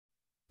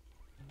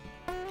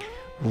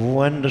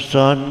When the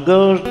sun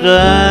goes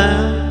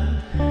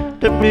down,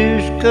 the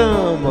blues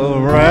come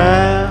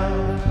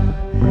around.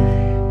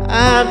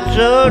 I'm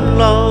so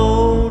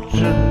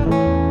lonesome,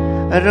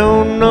 I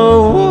don't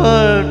know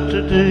what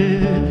to do.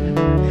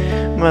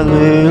 My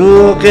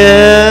little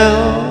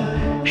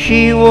girl,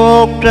 she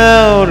walked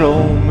out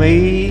on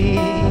me,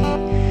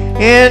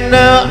 and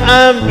now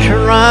I'm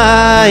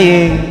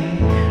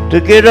trying to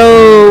get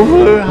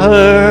over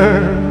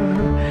her.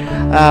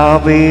 I'll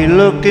be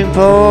looking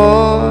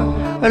for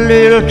a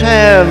little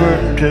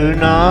tavern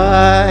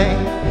tonight,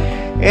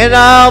 and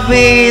I'll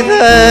be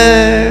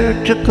there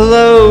to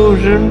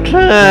closing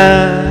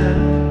time.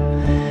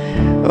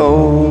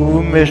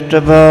 Oh,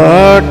 Mr.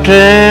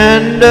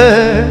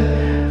 Bartender,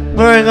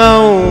 bring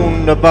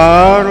on the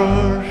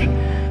bottles,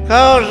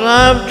 'cause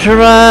I'm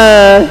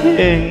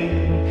trying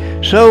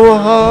so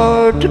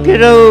hard to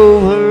get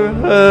over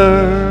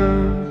her.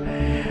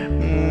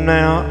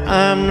 Now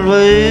I'm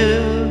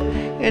blue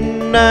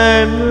and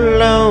I'm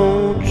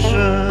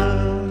lonesome.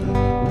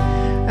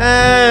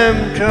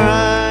 I'm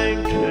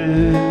trying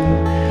to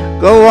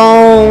go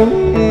on,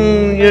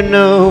 you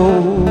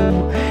know,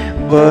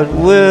 but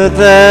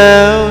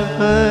without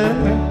her,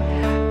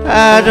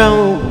 I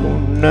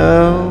don't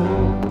know.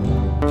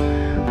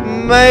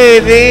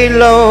 Maybe,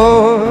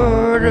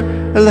 Lord,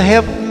 will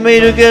help me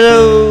to get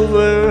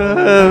over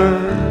her.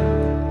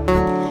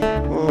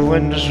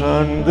 When the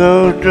sun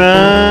goes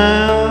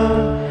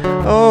down,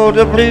 oh,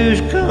 the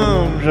blues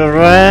comes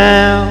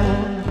around,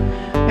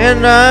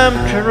 and I'm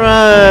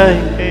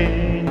trying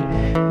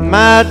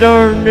my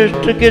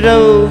darndest to get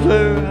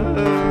over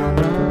her.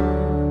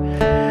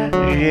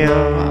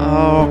 Yeah,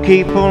 I'll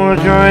keep on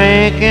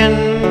drinking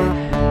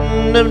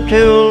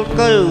until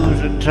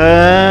closing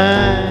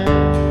time.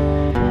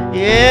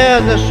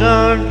 Yeah, the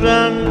sun's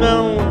done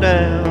gone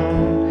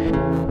down,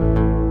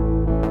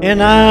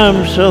 and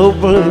I'm so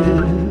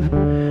blue.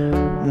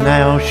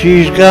 Now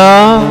she's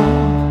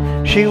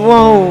gone, she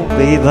won't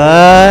be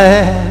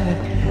back.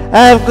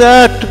 I've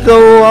got to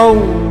go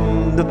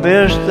on the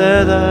best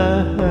that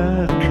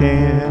I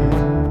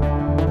can.